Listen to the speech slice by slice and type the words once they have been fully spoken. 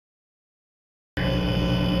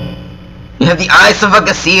have the eyes of a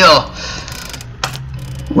gazelle,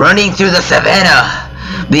 running through the savannah,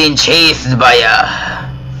 being chased by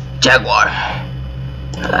a jaguar,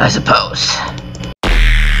 I suppose.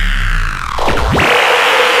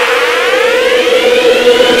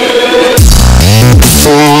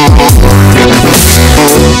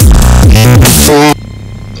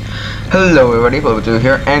 Hello everybody, Blue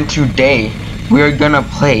here, and today we are gonna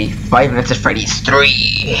play Five Nights at Freddy's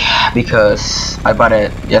 3 because I bought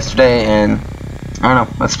it yesterday, and I don't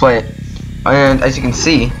know. Let's play it. And as you can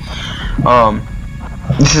see,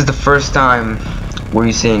 this is the first time we're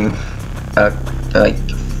using a like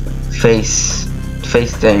face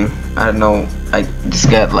thing. I don't know. I just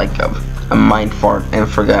got like a mind fart and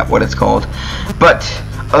forgot what it's called. But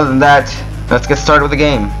other than that, let's get started with the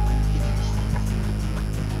game.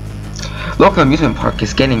 Local amusement park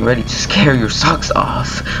is getting ready to scare your socks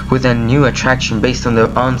off with a new attraction based on the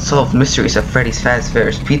unsolved mysteries of Freddy's Fast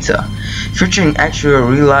Fairs Pizza, featuring actual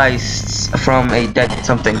realized from a dead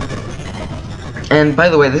something. And by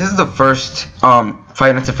the way, this is the first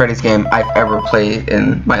Five Nights at Freddy's game I've ever played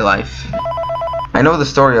in my life. I know the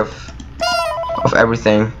story of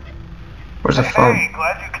everything. Where's the phone? Hey,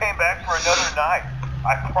 glad you came back for another night.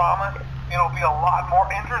 I promise it'll be a lot more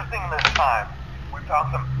interesting this time. We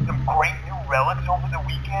found some great new relics over the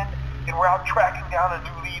weekend, and we're out tracking down a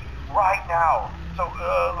new lead right now. So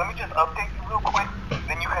let me just update you real quick,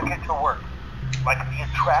 then you can get to work. Like, the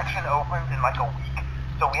attraction opens in like a week,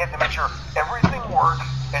 so we have to make sure everything works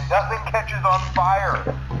and nothing catches on fire.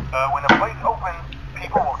 When the place opens,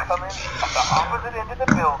 people will come in at the opposite end of the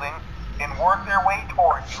building and work their way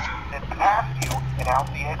towards you, then past you and out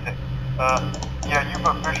the exit. Yeah, you've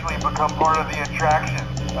officially become part of the attraction.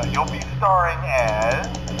 You'll be starring as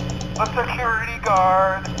a security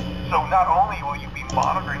guard. So not only will you be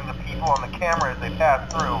monitoring the people on the camera as they pass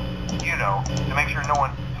through, you know, to make sure no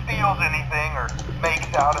one steals anything or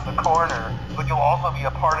makes out in the corner, but you'll also be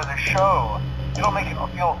a part of the show. It'll make it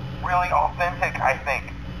feel really authentic, I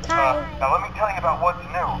think. Now let me tell you about what's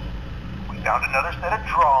new. We found another set of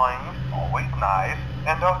drawings, always nice,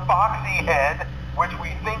 and a foxy head, which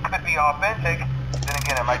we think could be authentic. Then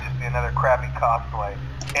again, it might just be another crappy cosplay.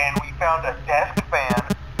 And we found a desk fan,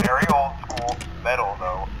 very old school, metal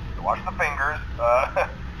though. So watch the fingers.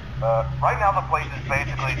 Right now the place is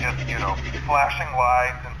basically just, you know, flashing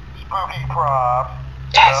lights and spooky props.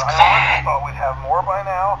 I honestly thought we'd have more by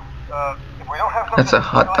now. If we don't have something That's a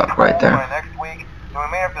hot really dog cool right there. by next week, then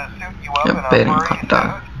we may have to suit you up in a baiting furry hot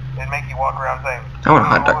dog. suit and make you walk around saying, I want a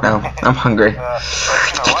hot dog now. I'm hungry. But,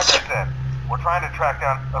 you know, like I said, we're trying to track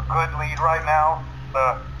down a good lead right now.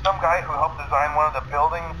 Some guy who helped design one of the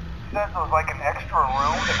buildings says it was like an extra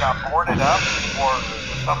room that got boarded up or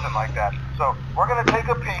something like that. So we're going to take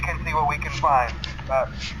a peek and see what we can find.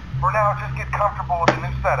 For now, just get comfortable with the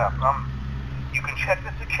new setup. You can check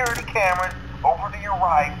the security cameras over to your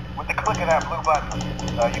right with the click of that blue button.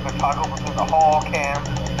 You can toggle between the hall cams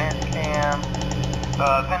and the vent cams.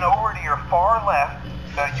 Then over to your far left,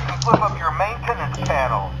 you can flip up your maintenance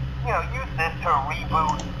panel. You know, use this to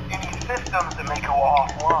reboot any systems that may go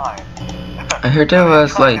offline. I heard there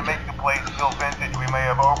was like to make the place feel vintage, we may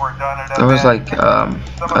have overdone it. there was like a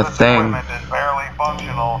thing. Is barely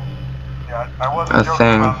functional. Yeah, I wasn't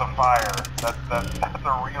joking about the fire. That's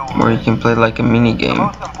a real Where you can play like a mini game. The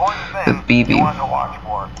most important thing BB. you want to watch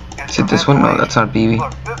for Is it this one? No, that's not BB.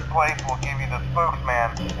 Look, this place will give you the spooks,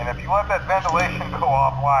 man. And if you let that ventilation go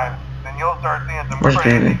offline, then you'll start seeing some Where's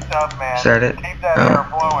crazy BB? stuff, man. Is that it? Keep that Oh. air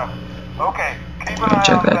flowing. Okay, keep an eye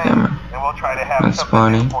Check on that things, camera. and we'll try to have That's something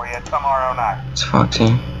Bonnie. new for you tomorrow night. It's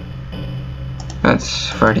Foxy. That's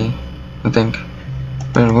Freddy, I think.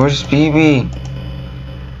 But where's BB?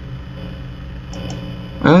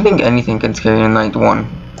 I don't think anything can scare you in night one.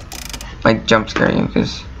 Like jump scare you,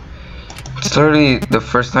 because it's literally the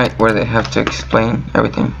first night where they have to explain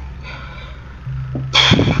everything.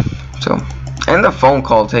 So, and the phone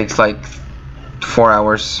call takes like 4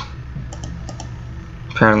 hours.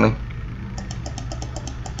 Apparently.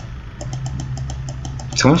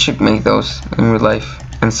 Someone should make those in real life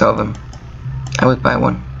and sell them. I would buy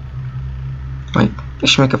one. Like, they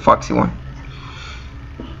should make a Foxy one.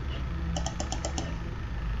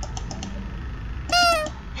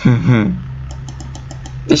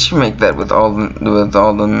 They should make that with all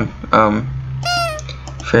the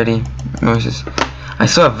Freddy noises. I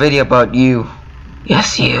saw a video about you.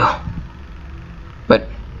 Yes, you. But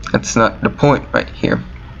that's not the point right here.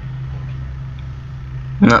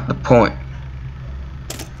 Not the point.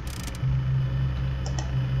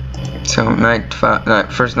 So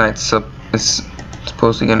first night is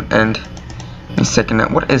supposedly gonna end. The second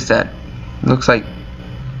night, what is that? It looks like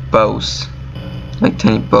bows, like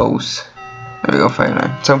tiny bows. There we go,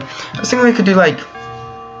 5-9. So I was thinking we could do like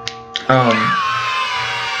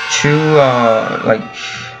two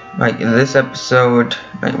like in this episode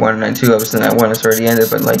night 1 and night 2. Obviously night 1 is already ended,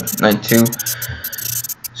 but like night 2.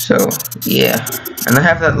 So yeah, and I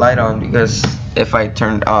have that light on because if I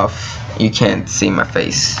turn it off you can't see my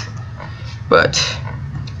face. But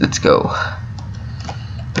let's go.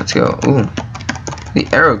 Ooh, the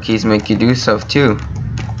arrow keys make you do stuff too.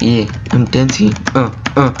 Yeah, I'm dancing.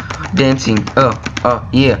 Dancing.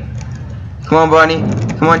 Yeah. Come on, Bonnie.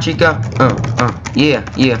 Come on, Chica. Yeah.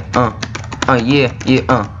 Yeah.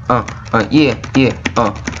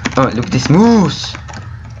 Look at this moves.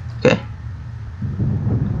 Okay.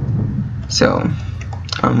 So,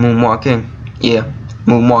 I'm moonwalking. Yeah.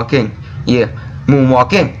 Moonwalking. Yeah.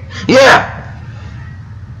 Moonwalking. Yeah.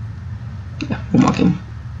 Yeah. Moonwalking.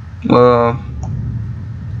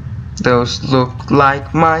 Those look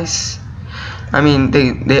like mice. I mean,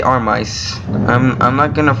 they are mice. I'm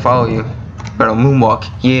not gonna follow you, but I'll moonwalk.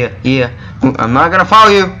 Yeah. I'm not gonna follow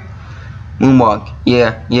you. Moonwalk.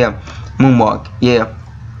 Yeah. Moonwalk. Yeah.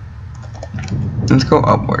 Let's go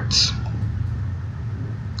upwards.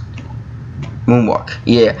 Moonwalk.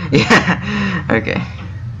 Yeah. Okay.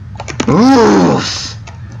 Ooh.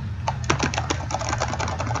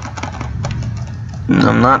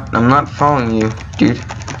 I'm not following you, dude.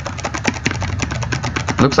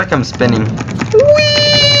 Looks like I'm spinning. Whee!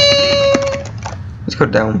 Let's go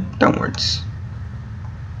downwards.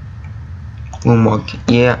 Moonwalk.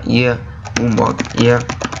 Yeah. Moonwalk. Yeah.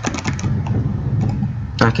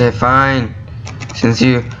 Okay, fine. Since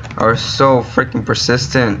you are so freaking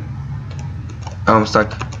persistent. Oh, I'm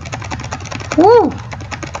stuck. Woo!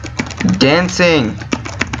 Dancing.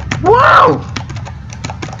 Wow!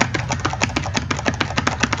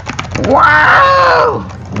 Wow!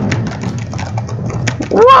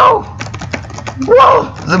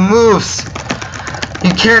 Whoa! The moves!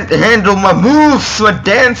 You can't handle my moves! My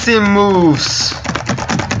dancing moves!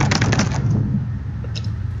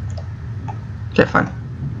 Okay, fine.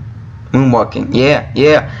 Moonwalking. Yeah.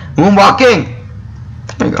 Moonwalking!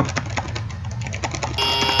 There you go.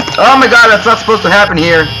 Oh my god, that's not supposed to happen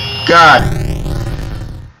here. God.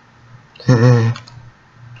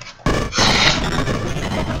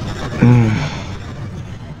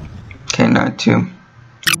 Okay, night 2.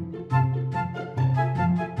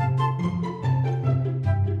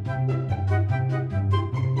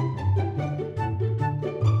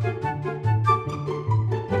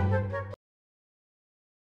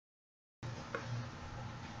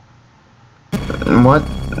 What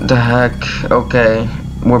the heck? Okay,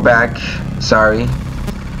 we're back. Sorry.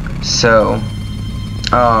 So,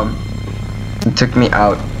 it took me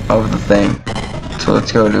out of the thing. So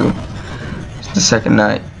let's go to the second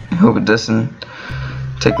night. I hope it doesn't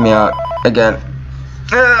take me out again.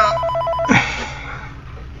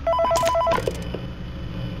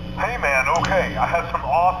 Hey man, okay, I have some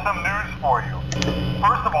awesome news for you.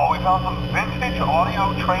 First of all, we found some vintage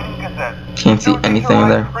audio training cassettes. Can't see anything in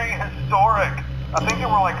there. Prehistoric. I think they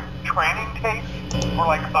were like training tapes for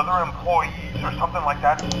like other employees or something like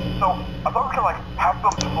that. So I thought we could like have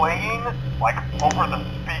them playing like over the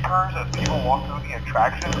speakers as people walk through the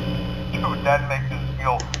attraction. Dude, that makes us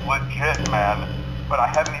feel legit, man. But I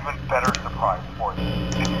have an even better surprise for you.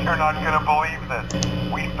 You're not gonna believe this.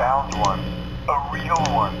 We found one. A real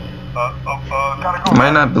one. Gotta go. I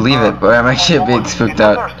might not believe it, but I'm actually a bit spooked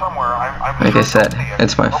out. Like I said,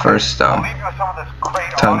 it's my first time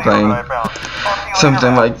playing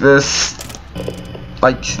something like this.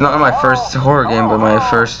 Like, not my first horror game, but my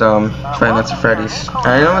first Five Nights at Freddy's.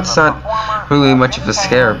 I know it's not really much of a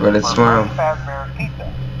scare, but it's more.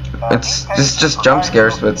 It's just jump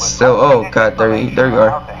scares, but still. Oh god, there you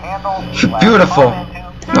are. You're beautiful.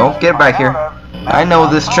 No, get back here. I know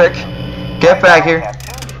this trick. Get back here.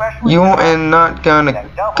 You are not gonna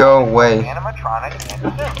go away.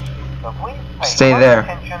 Stay there.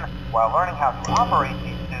 While learning how to operate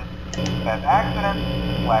these suits, as accidents,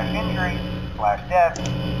 /injuries, /death,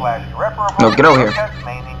 /irreparable no, get over here.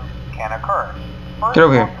 Can occur. Get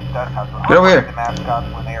over here. Get over here.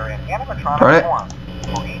 Alright.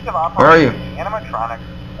 Where are you?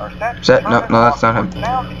 Set? No, that's not him.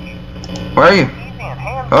 Where are you?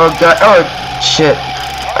 Oh god. Oh shit.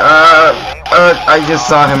 I just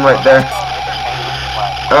saw him right there.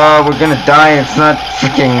 Oh, we're gonna die. It's not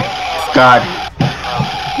freaking God.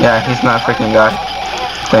 Yeah, he's not freaking God.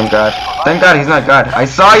 Thank God. Thank God he's not God. I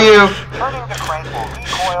saw you!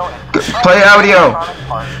 Play audio!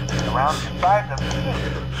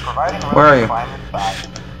 Where are you?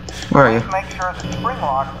 Where are you?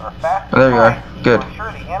 Oh, there you are. Good.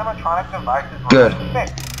 Good.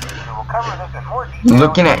 cover this in more detail.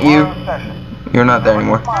 Looking at you. You're not there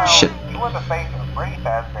anymore. Smile, Shit. You are the face of Freddy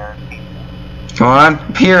Fazbear's Pizza. Come on,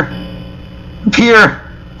 appear. Appear.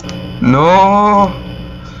 No.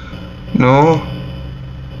 No.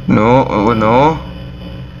 No. Oh, no.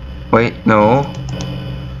 Wait, no.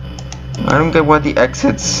 I don't get what the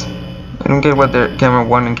exits. I don't get what the camera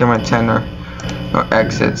 1 and camera 10 are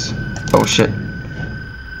exits. Oh shit.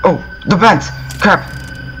 Oh, the vents! Crap!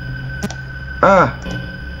 I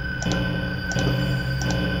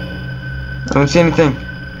don't see anything.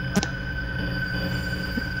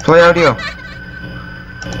 Play audio.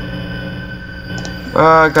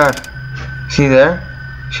 Oh god. Is he there?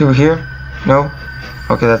 Is he over here? No?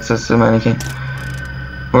 Okay, that's just the mannequin.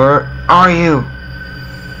 Where are you?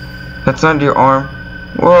 That's under your arm.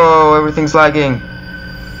 Whoa, everything's lagging.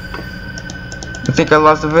 I think I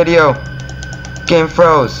lost the video. Game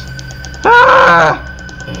froze. Ah!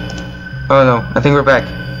 Oh no, I think we're back.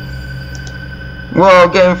 Whoa,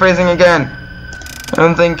 game freezing again. I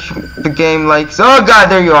don't think the game likes. Oh god,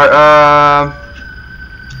 there you are.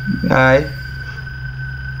 Hi.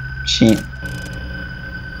 Cheat.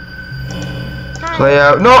 Play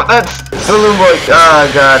out. No, that's the little boy. Oh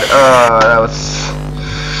god.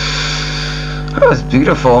 That was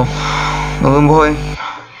beautiful. Little boy.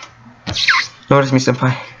 Notice me,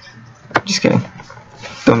 senpai. Just kidding.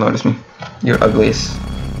 Don't notice me. You're ugly as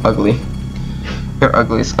ugly. You're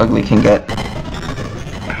ugly as ugly can get.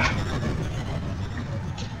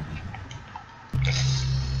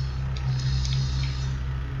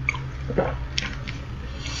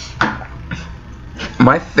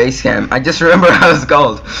 My face cam. I just remember how it's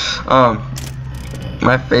called.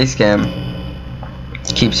 My face cam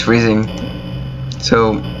keeps freezing.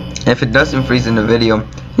 So if it doesn't freeze in the video,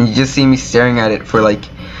 and you just see me staring at it for like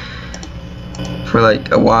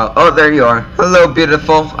a while. Oh, there you are. Hello,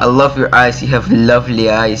 beautiful. I love your eyes. You have lovely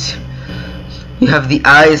eyes. You have the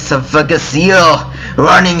eyes of a gazelle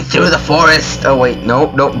running through the forest. Oh wait,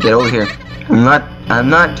 no, get over here. I'm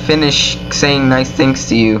not finished saying nice things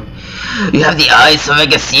to you. You have the eyes of a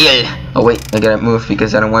gazelle. Oh wait, I gotta move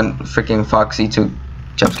because I don't want freaking Foxy to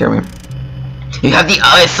jump scare me. You have the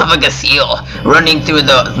eyes of a gazelle running through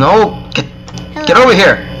the... No! Get over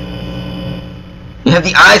here! You have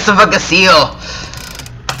the eyes of a gazelle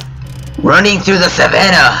running through the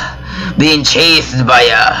savannah, being chased by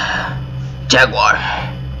a jaguar.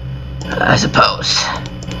 I suppose.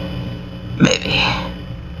 Maybe.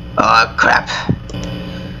 Oh crap.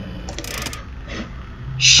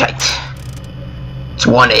 Shite. It's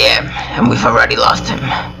 1 AM and we've already lost him.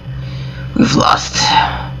 We've lost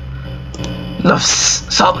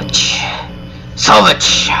Salvage.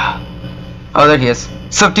 Salvage! Oh, there he is.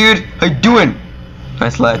 Sup, dude? How you doing?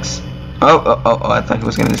 Nice legs. Oh, I thought he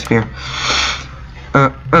was gonna disappear.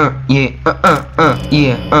 Oh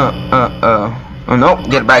no,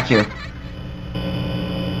 get back here.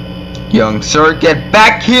 Young sir, get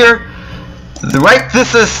back here!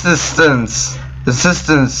 This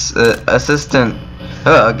assistant.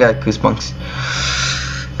 Oh, I got goosebumps.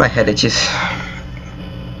 My head itches.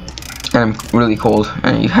 And I'm really cold,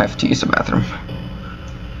 and you have to use the bathroom.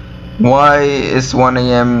 Why is 1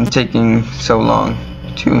 AM taking so long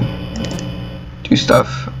to do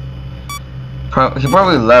stuff? He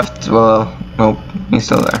probably left. Well, nope, he's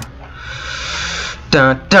still there.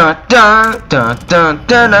 Hello.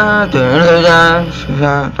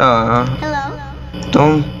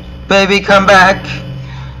 Don't, baby, come back.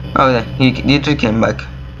 Oh, yeah, you two came back.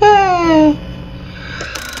 Yay.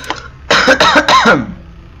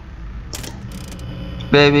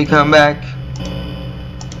 Baby, come back.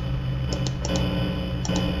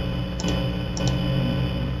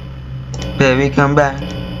 Baby, come back.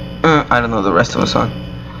 I don't know the rest of the song.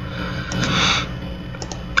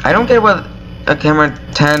 I don't get what a camera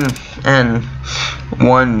 10 and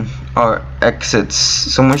 1 are exits.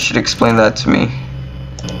 Someone should explain that to me.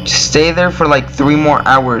 Just stay there for like 3 more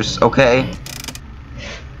hours, okay?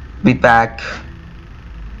 Be back.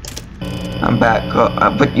 I'm back.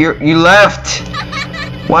 But you left.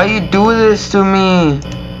 Why you do this to me?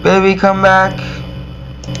 Baby, come back.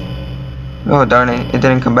 Oh darn it, it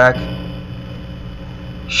didn't come back.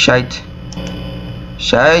 Shite.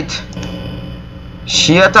 Shite.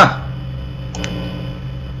 Shiata.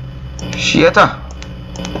 Shiata.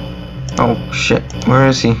 Oh shit, where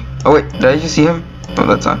is he? Oh wait, did I just see him? Oh,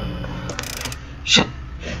 that's on. Shit.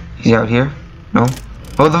 Is he out here? No.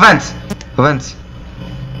 Oh, the vents. The vents.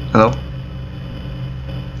 Hello.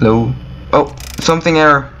 Hello. Oh, something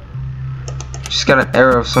error. Just got an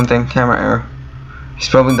error of something. Camera error. He's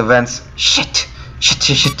probably in the vents. Shit.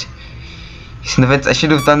 Shit. He's in the vents. I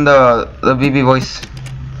should have done the BB voice.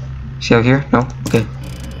 Is he out here? No. Okay.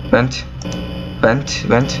 Vent.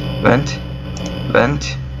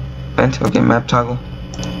 Okay, map toggle.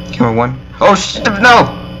 Camera 1. Oh shit,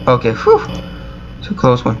 no! Okay, whew. Too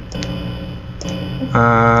close one.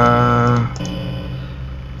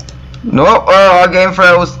 No, oh, game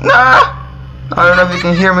froze. Nah! I don't know if you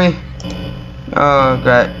can hear me. Oh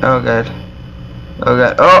god, oh god. Oh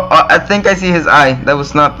god. Oh, I think I see his eye. That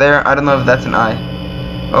was not there. I don't know if that's an eye.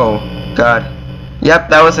 Oh god. Yep,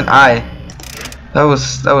 that was an eye. That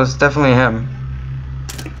was definitely him.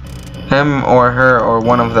 Him or her or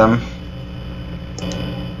one of them.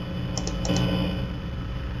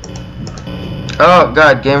 Oh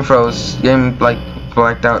god, game froze. Game like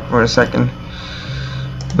blacked out for a second.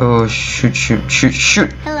 Oh shoot.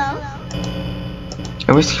 Hello? I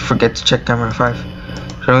always forget to check camera 5.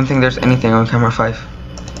 I don't think there's anything on camera 5.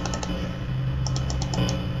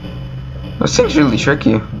 Those things really trick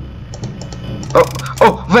you.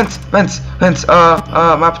 Oh, vents.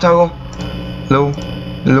 Map toggle. Low.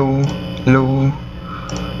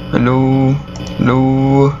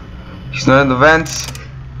 He's not in the vents.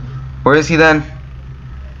 Where is he then?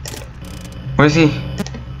 Where is he?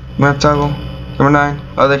 Map toggle. Camera 9.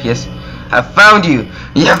 Oh, there he is. I found you.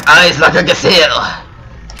 You have eyes like a gazelle.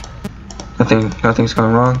 Nothing's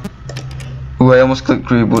going wrong. Ooh, I almost clicked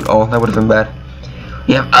reboot. Oh, that would have been bad.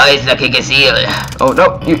 You have eyes like a gazelle. Oh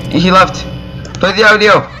no, he left. Play the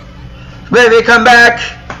audio. Baby, come back.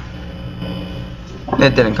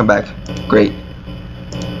 It didn't come back. Great.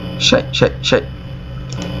 Shit.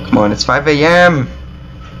 Come on, it's 5 a.m.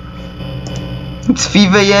 It's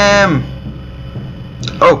 5 a.m.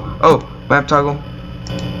 Oh, map toggle.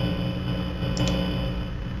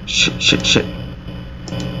 Shit.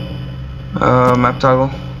 Map toggle.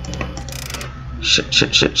 Shit.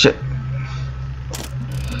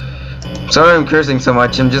 Sorry I'm cursing so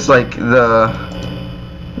much. I'm just like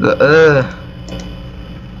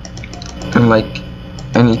I'm like,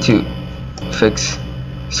 I need to fix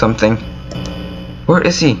something. Where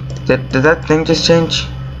is he? Did that thing just change?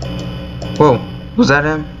 Whoa, was that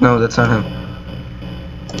him? No, that's not him.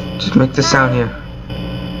 Just make the sound here.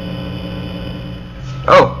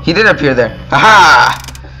 Oh, he did appear there. Haha!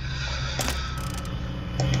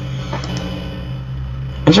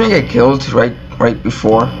 I'm trying to get killed right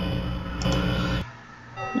before.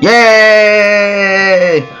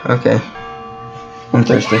 Yay! Okay. I'm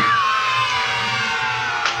thirsty.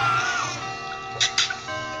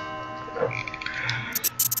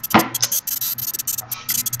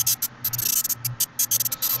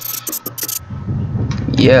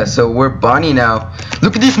 Yeah, so we're Bonnie now.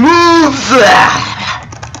 Look at these moves!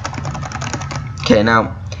 Okay,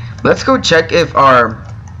 now let's go check if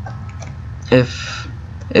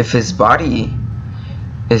if his body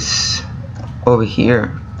is over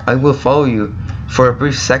here. I will follow you for a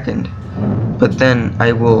brief second, but then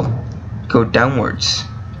I will go downwards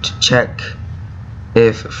to check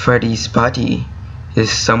if Freddy's body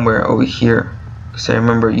is somewhere over here. Cause I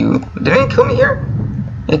remember you didn't it kill me here?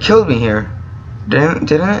 It killed me here.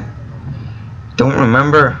 Didn't it? Don't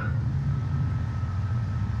remember.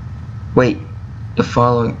 Wait, the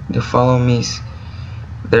follow me's.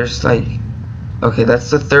 There's like, okay, that's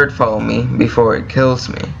the third follow me before it kills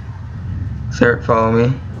me. Third follow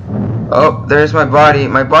me. Oh, there's my body.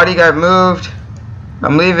 My body got moved.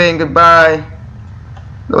 I'm leaving. Goodbye.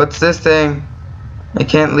 What's this thing? I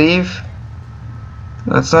can't leave.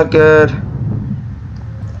 That's not good.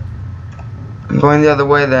 I'm going the other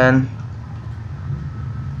way then.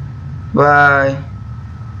 Bye.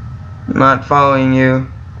 I'm not following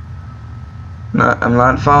you. I'm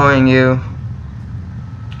not following you.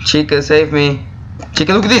 Chica, save me.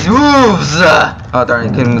 Chica, look at these moves! Oh darn, I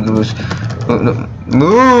couldn't do those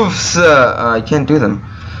moves. I can't do them,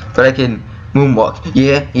 but I can moonwalk.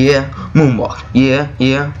 Yeah, moonwalk. Yeah.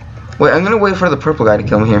 Wait, I'm gonna wait for the purple guy to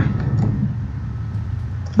kill me here.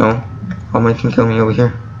 No, Homie can kill me over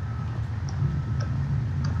here.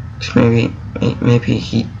 Just maybe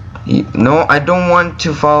he. No, I don't want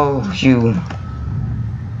to follow you.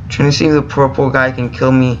 I'm trying to see if the purple guy can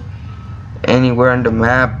kill me anywhere on the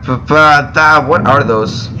map. What are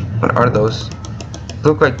those?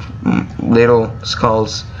 Look like little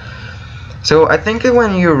skulls. So I think that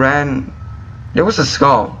when you ran, there was a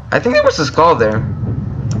skull. I think there was a skull there.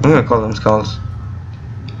 I'm gonna call them skulls.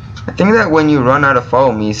 I think that when you run out of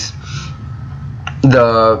follow me's, did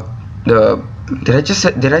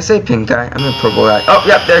I say pink guy? I mean purple guy. Oh,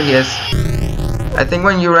 yep, there he is. I think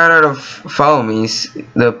when you ran out of follow me's,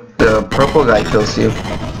 the purple guy kills you,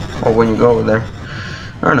 or when you go over there.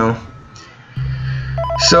 I don't know.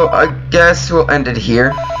 So I guess we'll end it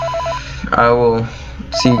here. I will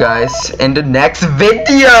See you guys in the next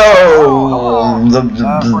video.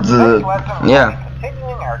 For today's lesson, we'll Yeah. be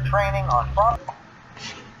continuing our training on